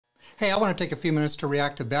Hey, I want to take a few minutes to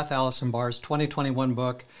react to Beth Allison Barr's 2021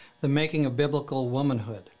 book, The Making of Biblical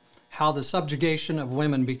Womanhood, How the Subjugation of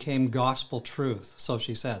Women Became Gospel Truth, so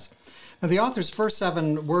she says. Now, the author's first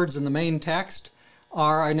 7 words in the main text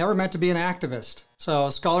are, I never meant to be an activist. So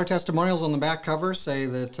scholar testimonials on the back cover say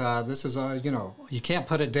that this is you can't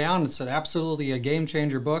put it down. It's absolutely a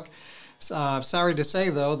game-changer book. Sorry to say,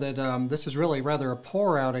 though, that this is really rather a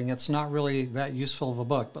poor outing. It's not really that useful of a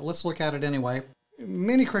book, but let's look at it anyway.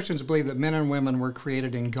 Many Christians believe that men and women were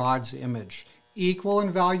created in God's image, equal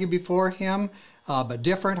in value before Him, but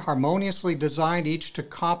different, harmoniously designed, each to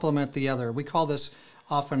complement the other. We call this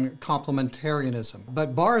often complementarianism.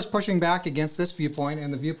 But Barr is pushing back against this viewpoint,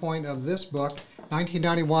 and the viewpoint of this book,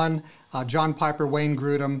 1991, John Piper, Wayne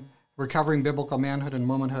Grudem, Recovering Biblical Manhood and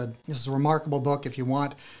Womanhood. This is a remarkable book. If you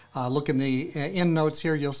want, look in the end notes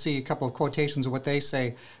here. You'll see a couple of quotations of what they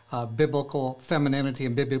say biblical femininity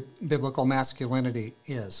and biblical masculinity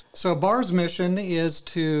is. So Barr's mission is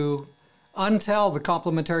to untell the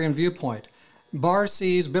complementarian viewpoint. Barr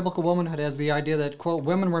sees biblical womanhood as the idea that, quote,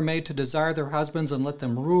 women were made to desire their husbands and let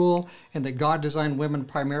them rule, and that God designed women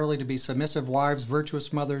primarily to be submissive wives,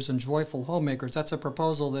 virtuous mothers, and joyful homemakers. That's a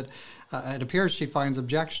proposal that it appears she finds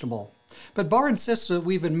objectionable. But Barr insists that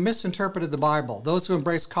we've misinterpreted the Bible. Those who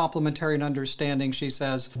embrace complementarian understanding, she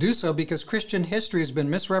says, do so because Christian history has been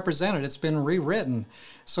misrepresented. It's been rewritten.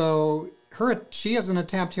 So she has an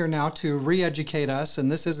attempt here now to re-educate us, and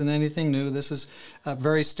this isn't anything new. This is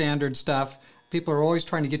very standard stuff. People are always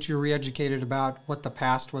trying to get you re-educated about what the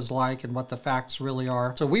past was like and what the facts really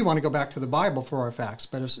are. So we want to go back to the Bible for our facts,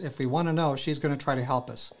 but if we want to know, she's going to try to help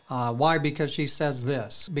us. Why? Because she says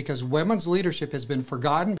this. Because women's leadership has been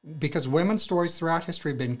forgotten, because women's stories throughout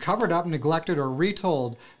history have been covered up, neglected, or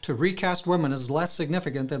retold to recast women as less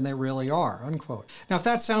significant than they really are, unquote. Now, if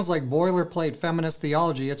that sounds like boilerplate feminist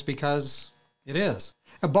theology, it's because it is.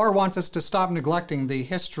 Barr wants us to stop neglecting the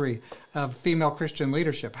history of female Christian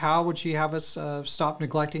leadership. How would she have us stop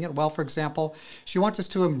neglecting it? Well, for example, she wants us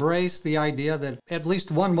to embrace the idea that at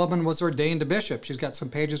least one woman was ordained a bishop. She's got some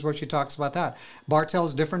pages where she talks about that. Barr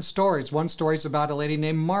tells different stories. One story is about a lady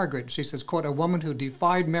named Margaret. She says, quote, a woman who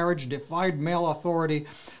defied marriage, defied male authority,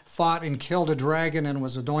 fought and killed a dragon, and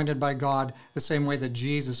was anointed by God the same way that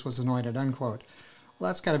Jesus was anointed, unquote. Well,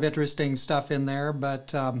 that's kind of interesting stuff in there,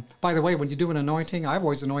 but by the way, when you do an anointing, I've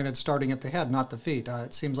always anointed starting at the head, not the feet.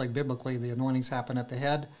 It seems like biblically the anointings happen at the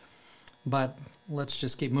head, but let's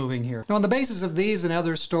just keep moving here. Now, on the basis of these and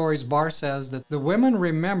other stories, Barr says that the women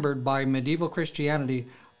remembered by medieval Christianity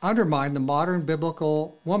undermine the modern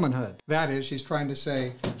biblical womanhood. That is, she's trying to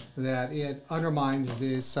say that it undermines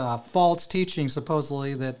this false teaching,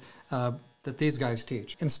 supposedly, that these guys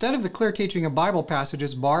teach. Instead of the clear teaching of Bible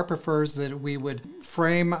passages, Barr prefers that we would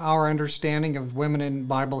frame our understanding of women in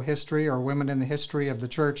Bible history or women in the history of the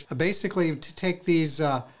church, basically to take these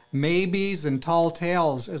maybes and tall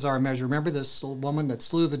tales as our measure. Remember this woman that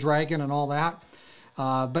slew the dragon and all that?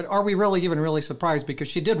 But are we really even surprised? Because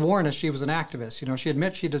she did warn us she was an activist. You know, she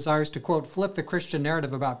admits she desires to, quote, flip the Christian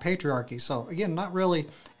narrative about patriarchy. So again, not really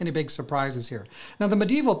any big surprises here. Now, the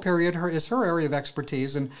medieval period is her area of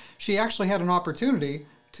expertise, and she actually had an opportunity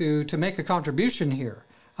to make a contribution here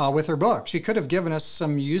with her book. She could have given us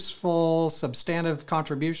some useful, substantive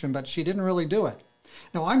contribution, but she didn't really do it.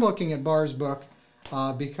 Now, I'm looking at Barr's book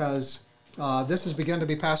because this has begun to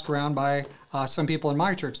be passed around by some people in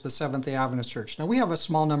my church, the Seventh-day Adventist Church. Now, we have a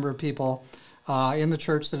small number of people in the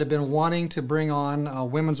church that have been wanting to bring on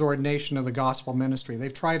women's ordination of the gospel ministry.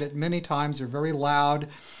 They've tried it many times. They're very loud.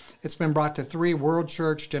 It's been brought to 3 World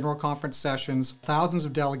Church General Conference sessions. Thousands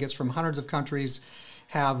of delegates from hundreds of countries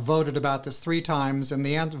have voted about this 3 times, and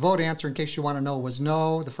the vote answer, in case you want to know, was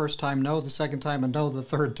no the first time, no the second time, and no the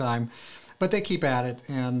third time. But they keep at it,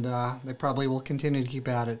 and they probably will continue to keep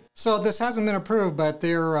at it. So this hasn't been approved, but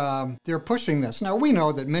they're pushing this. Now, we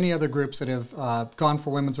know that many other groups that have gone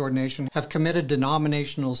for women's ordination have committed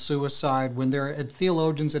denominational suicide when their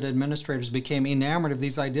theologians and administrators became enamored of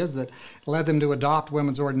these ideas that led them to adopt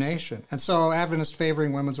women's ordination. And so Adventists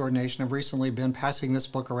favoring women's ordination have recently been passing this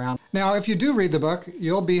book around. Now, if you do read the book,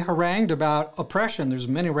 you'll be harangued about oppression. There's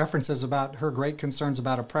many references about her great concerns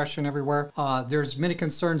about oppression everywhere. There's many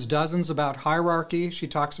concerns, dozens, about hierarchy. She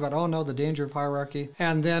talks about, oh no, the danger of hierarchy.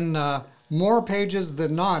 And then more pages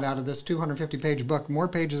than not out of this 250-page book, more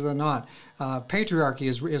pages than not, patriarchy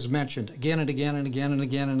is mentioned again and again and again and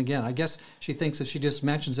again and again. I guess she thinks if she just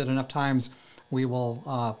mentions it enough times, we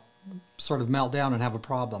will sort of melt down and have a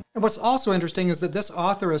problem. And what's also interesting is that this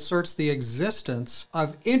author asserts the existence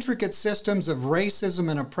of intricate systems of racism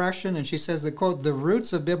and oppression, and she says that, quote, the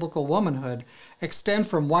roots of biblical womanhood extend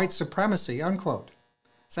from white supremacy, unquote.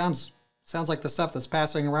 Sounds Sounds like the stuff that's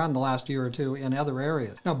passing around the last year or two in other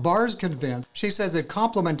areas. Now, Barr's convinced. She says that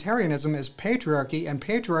complementarianism is patriarchy, and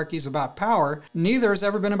patriarchy is about power. Neither has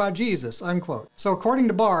ever been about Jesus, unquote. So according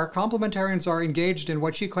to Barr, complementarians are engaged in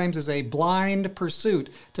what she claims is a blind pursuit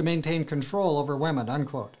to maintain control over women,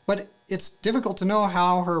 unquote. But it's difficult to know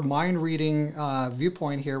how her mind-reading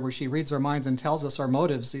viewpoint here, where she reads our minds and tells us our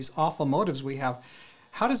motives, these awful motives we have,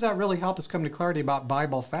 how does that really help us come to clarity about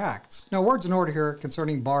Bible facts? Now, words in order here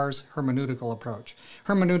concerning Barr's hermeneutical approach.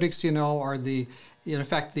 Hermeneutics, you know, are in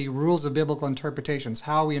effect, the rules of biblical interpretations,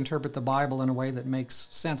 how we interpret the Bible in a way that makes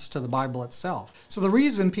sense to the Bible itself. So the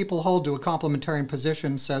reason people hold to a complementarian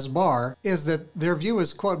position, says Barr, is that their view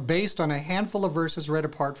is, quote, based on a handful of verses read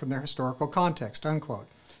apart from their historical context, unquote.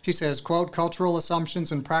 She says, quote, cultural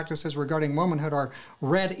assumptions and practices regarding womanhood are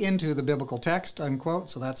read into the biblical text, unquote.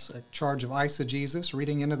 So that's a charge of eisegesis,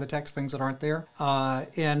 reading into the text things that aren't there.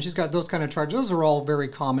 And she's got those kind of charges. Those are all very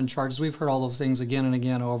common charges. We've heard all those things again and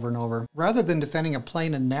again, over and over. Rather than defending a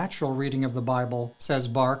plain and natural reading of the Bible, says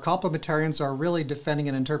Barr, complementarians are really defending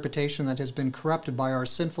an interpretation that has been corrupted by our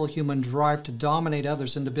sinful human drive to dominate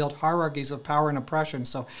others and to build hierarchies of power and oppression.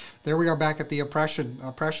 So there we are back at the oppression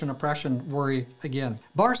worry again.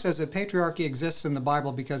 Barr says that patriarchy exists in the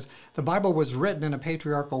Bible because the Bible was written in a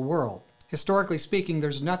patriarchal world. Historically speaking,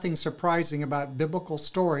 there's nothing surprising about biblical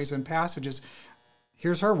stories and passages,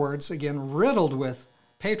 here's her words, again, riddled with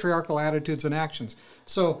patriarchal attitudes and actions.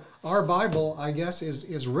 So our Bible, I guess,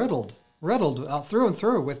 is riddled through and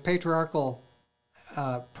through with patriarchal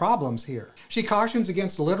problems here. She cautions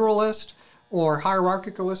against literalist or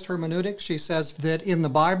hierarchicalist hermeneutics. She says that in the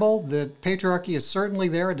Bible, the patriarchy is certainly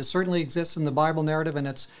there. It certainly exists in the Bible narrative, and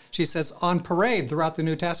it's, she says, on parade throughout the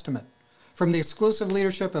New Testament. From the exclusive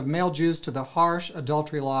leadership of male Jews to the harsh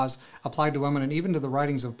adultery laws applied to women and even to the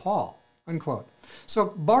writings of Paul, unquote.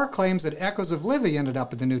 So Barr claims that echoes of Livy ended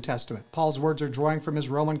up in the New Testament. Paul's words are drawing from his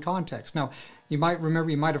Roman context. Now, you might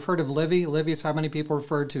have heard of Livy. Livy is how many people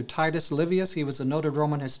referred to Titus Livius. He was a noted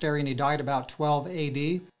Roman historian. He died about 12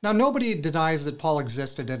 AD. Now, nobody denies that Paul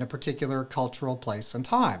existed in a particular cultural place and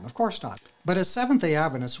time. Of course not. But as Seventh-day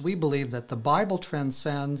Adventists, we believe that the Bible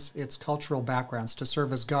transcends its cultural backgrounds to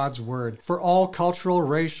serve as God's word for all cultural,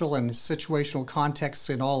 racial, and situational contexts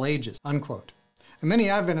in all ages, unquote. And many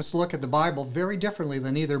Adventists look at the Bible very differently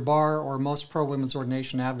than either Barr or most pro-women's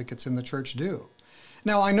ordination advocates in the church do.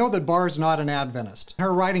 Now, I know that Barr is not an Adventist.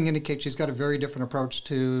 Her writing indicates she's got a very different approach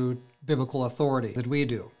to biblical authority than we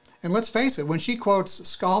do. And let's face it, when she quotes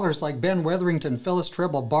scholars like Ben Witherington, Phyllis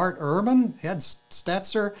Tribble, Bart Ehrman, Ed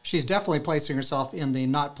Stetzer, she's definitely placing herself in the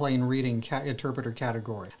not plain reading interpreter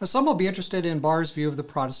category. Now, some will be interested in Barr's view of the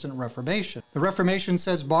Protestant Reformation. The Reformation,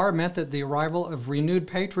 says Barr, meant that the arrival of renewed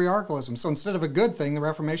patriarchalism. So instead of a good thing, the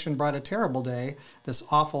Reformation brought a terrible day, this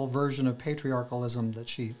awful version of patriarchalism that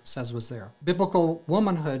she says was there. Biblical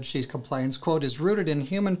womanhood, she complains, quote, is rooted in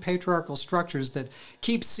human patriarchal structures that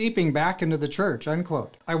keep seeping back into the church,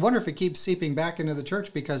 unquote. I wonder if it keeps seeping back into the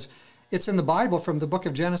church because it's in the Bible from the book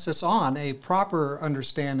of Genesis on a proper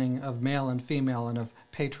understanding of male and female and of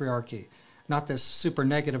patriarchy, not this super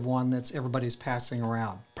negative one that's everybody's passing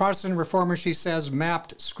around. Protestant reformers, she says,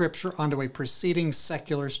 mapped Scripture onto a preceding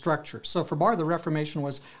secular structure. So for Barr, the Reformation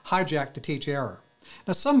was hijacked to teach error.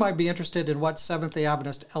 Now, some might be interested in what Seventh-day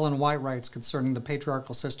Adventist Ellen White writes concerning the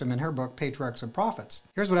patriarchal system in her book, Patriarchs and Prophets.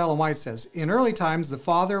 Here's what Ellen White says. In early times, the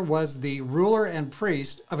father was the ruler and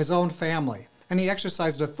priest of his own family, and he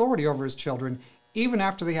exercised authority over his children even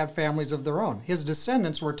after they had families of their own. His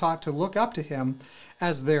descendants were taught to look up to him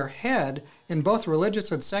as their head in both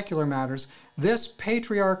religious and secular matters. This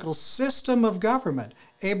patriarchal system of government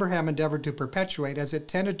Abraham endeavored to perpetuate as it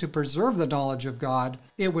tended to preserve the knowledge of God.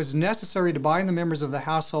 It was necessary to bind the members of the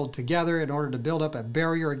household together in order to build up a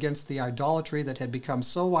barrier against the idolatry that had become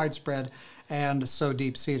so widespread and so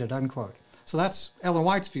deep-seated, unquote. So that's Ellen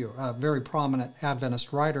White's view, a very prominent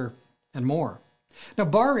Adventist writer and more. Now,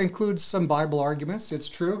 Barr includes some Bible arguments. It's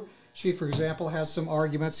true. She, for example, has some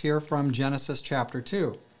arguments here from Genesis chapter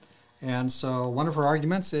 2. And so one of her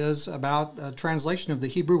arguments is about a translation of the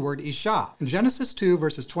Hebrew word Isha. In Genesis 2,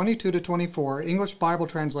 verses 22 to 24, English Bible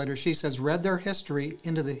translators, she says, read their history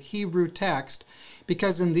into the Hebrew text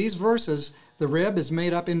because in these verses, the rib is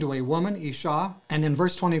made up into a woman, Isha, and in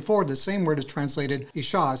verse 24, the same word is translated,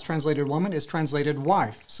 Isha is translated woman, is translated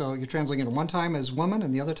wife. So you're translating it one time as woman,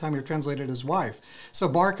 and the other time you're translated as wife. So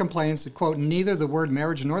Barr complains that, quote, neither the word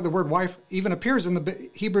marriage nor the word wife even appears in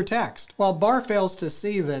the Hebrew text. While Barr fails to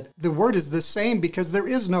see that the word is the same because there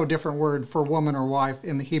is no different word for woman or wife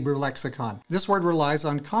in the Hebrew lexicon. This word relies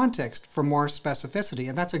on context for more specificity,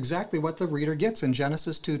 and that's exactly what the reader gets in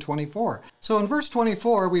Genesis 2:24. So in verse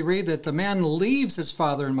 24, we read that the man leaves his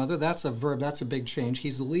father and mother. That's a verb. That's a big change.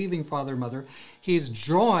 He's leaving father and mother. He's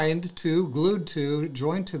joined to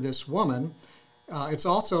this woman. It's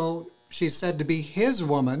also, she's said to be his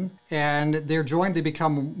woman, and they're joined to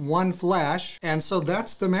become one flesh. And so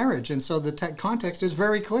that's the marriage. And so the context is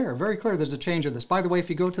very clear, very clear. There's a change of this. By the way, if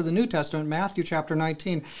you go to the New Testament, Matthew chapter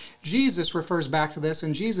 19, Jesus refers back to this,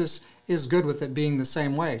 and Jesus is good with it being the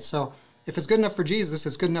same way. So if it's good enough for Jesus,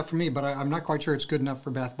 it's good enough for me, but I'm not quite sure it's good enough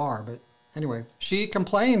for Beth Barr. But anyway, she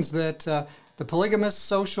complains that the polygamous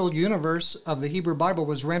social universe of the Hebrew Bible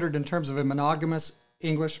was rendered in terms of a monogamous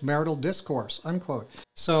English marital discourse, unquote.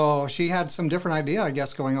 So she had some different idea, I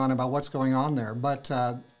guess, going on about what's going on there. But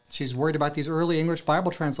she's worried about these early English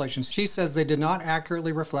Bible translations. She says they did not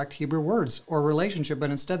accurately reflect Hebrew words or relationship,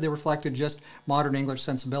 but instead they reflected just modern English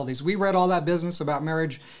sensibilities. We read all that business about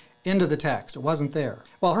marriage into the text. It wasn't there.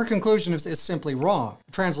 Well, her conclusion is simply wrong.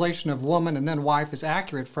 The translation of woman and then wife is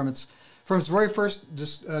accurate from its very first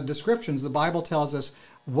descriptions. The Bible tells us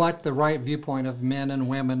what the right viewpoint of men and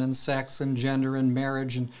women and sex and gender and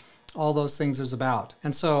marriage and all those things is about.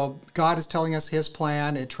 And so God is telling us his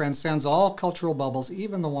plan. It transcends all cultural bubbles,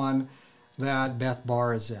 even the one that Beth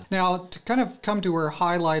Barr is in. Now, to kind of come to her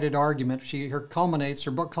highlighted argument,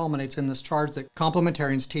 her book culminates in this charge that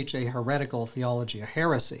complementarians teach a heretical theology, a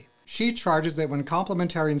heresy. She charges that when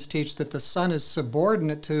complementarians teach that the son is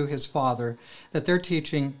subordinate to his father, that they're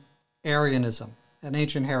teaching Arianism, an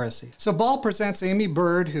ancient heresy. So Ball presents Amy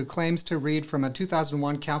Bird, who claims to read from a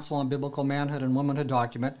 2001 Council on Biblical Manhood and Womanhood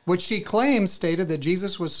document, which she claims stated that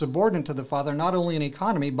Jesus was subordinate to the Father not only in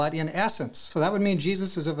economy, but in essence. So that would mean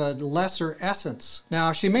Jesus is of a lesser essence.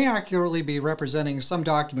 Now, she may accurately be representing some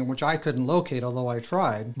document which I couldn't locate, although I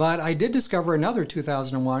tried, but I did discover another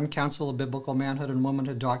 2001 Council of Biblical Manhood and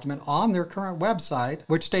Womanhood document on their current website,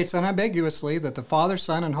 which states unambiguously that the Father,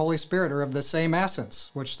 Son, and Holy Spirit are of the same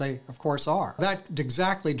essence, which they, of course, are. That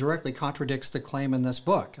directly contradicts the claim in this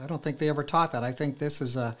book. I don't think they ever taught that. I think this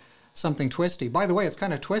is something twisty. By the way, it's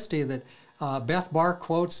kind of twisty that Beth Barr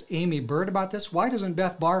quotes Amy Bird about this. Why doesn't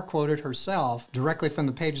Beth Barr quote it herself directly from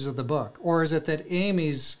the pages of the book? Or is it that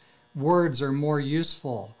Amy's words are more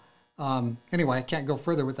useful? Anyway, I can't go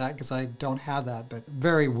further with that because I don't have that, but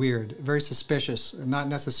very weird, very suspicious, and not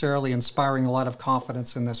necessarily inspiring a lot of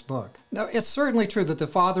confidence in this book. Now, it's certainly true that the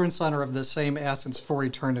Father and Son are of the same essence for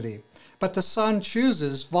eternity. But the Son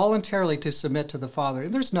chooses voluntarily to submit to the Father.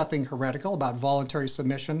 And there's nothing heretical about voluntary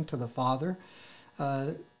submission to the Father,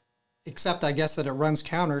 except I guess that it runs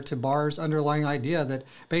counter to Barr's underlying idea that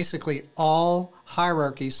basically all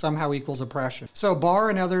hierarchy somehow equals oppression. So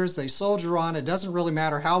Barr and others, they soldier on. It doesn't really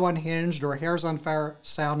matter how unhinged or hairs on fire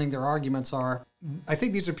sounding their arguments are. I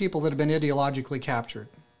think these are people that have been ideologically captured.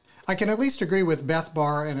 I can at least agree with Beth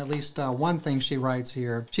Barr in at least one thing she writes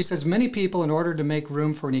here. She says, many people, in order to make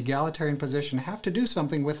room for an egalitarian position, have to do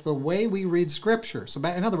something with the way we read Scripture. So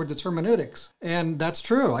in other words, it's hermeneutics. And that's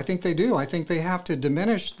true. I think they do. I think they have to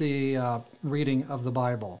diminish the reading of the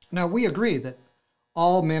Bible. Now, we agree that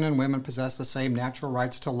all men and women possess the same natural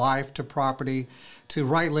rights to life, to property, to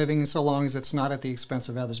right living, so long as it's not at the expense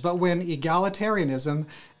of others. But when egalitarianism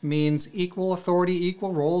means equal authority,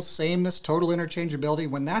 equal roles, sameness, total interchangeability,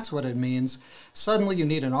 when that's what it means, suddenly you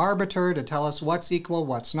need an arbiter to tell us what's equal,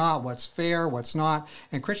 what's not, what's fair, what's not,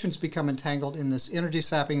 and Christians become entangled in this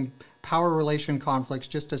energy-sapping power relation conflicts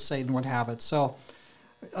just as Satan would have it. So,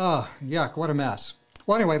 yuck, what a mess.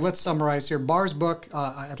 Well, anyway, let's summarize here. Barr's book,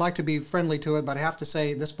 I'd like to be friendly to it, but I have to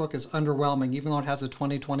say this book is underwhelming, even though it has a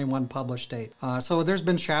 2021 published date. So there's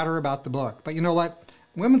been chatter about the book. But you know what?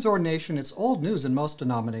 Women's ordination, it's old news in most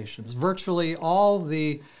denominations. Virtually all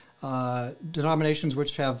the denominations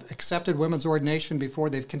which have accepted women's ordination before,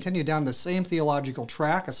 they've continued down the same theological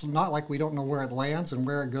track. It's not like we don't know where it lands and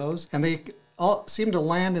where it goes. And they all seem to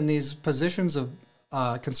land in these positions of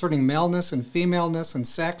concerning maleness and femaleness and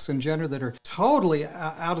sex and gender that are totally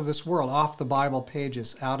out of this world, off the Bible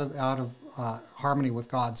pages, out of harmony with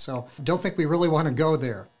God. So I don't think we really want to go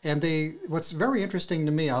there. And what's very interesting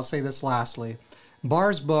to me, I'll say this lastly,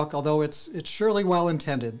 Barr's book, although it's surely well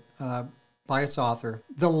intended by its author,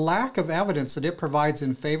 the lack of evidence that it provides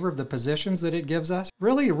in favor of the positions that it gives us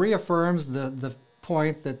really reaffirms the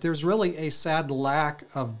point that there's really a sad lack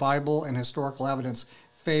of Bible and historical evidence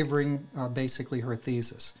favoring basically her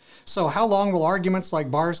thesis. So how long will arguments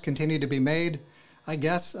like Barr's continue to be made? I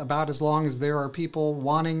guess about as long as there are people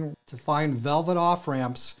wanting to find velvet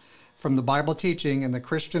off-ramps from the Bible teaching and the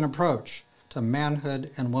Christian approach to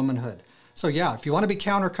manhood and womanhood. So yeah, if you want to be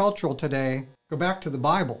countercultural today, go back to the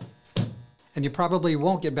Bible. And you probably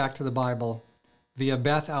won't get back to the Bible via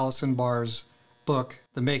Beth Allison Barr's book,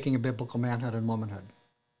 The Making of Biblical Manhood and Womanhood.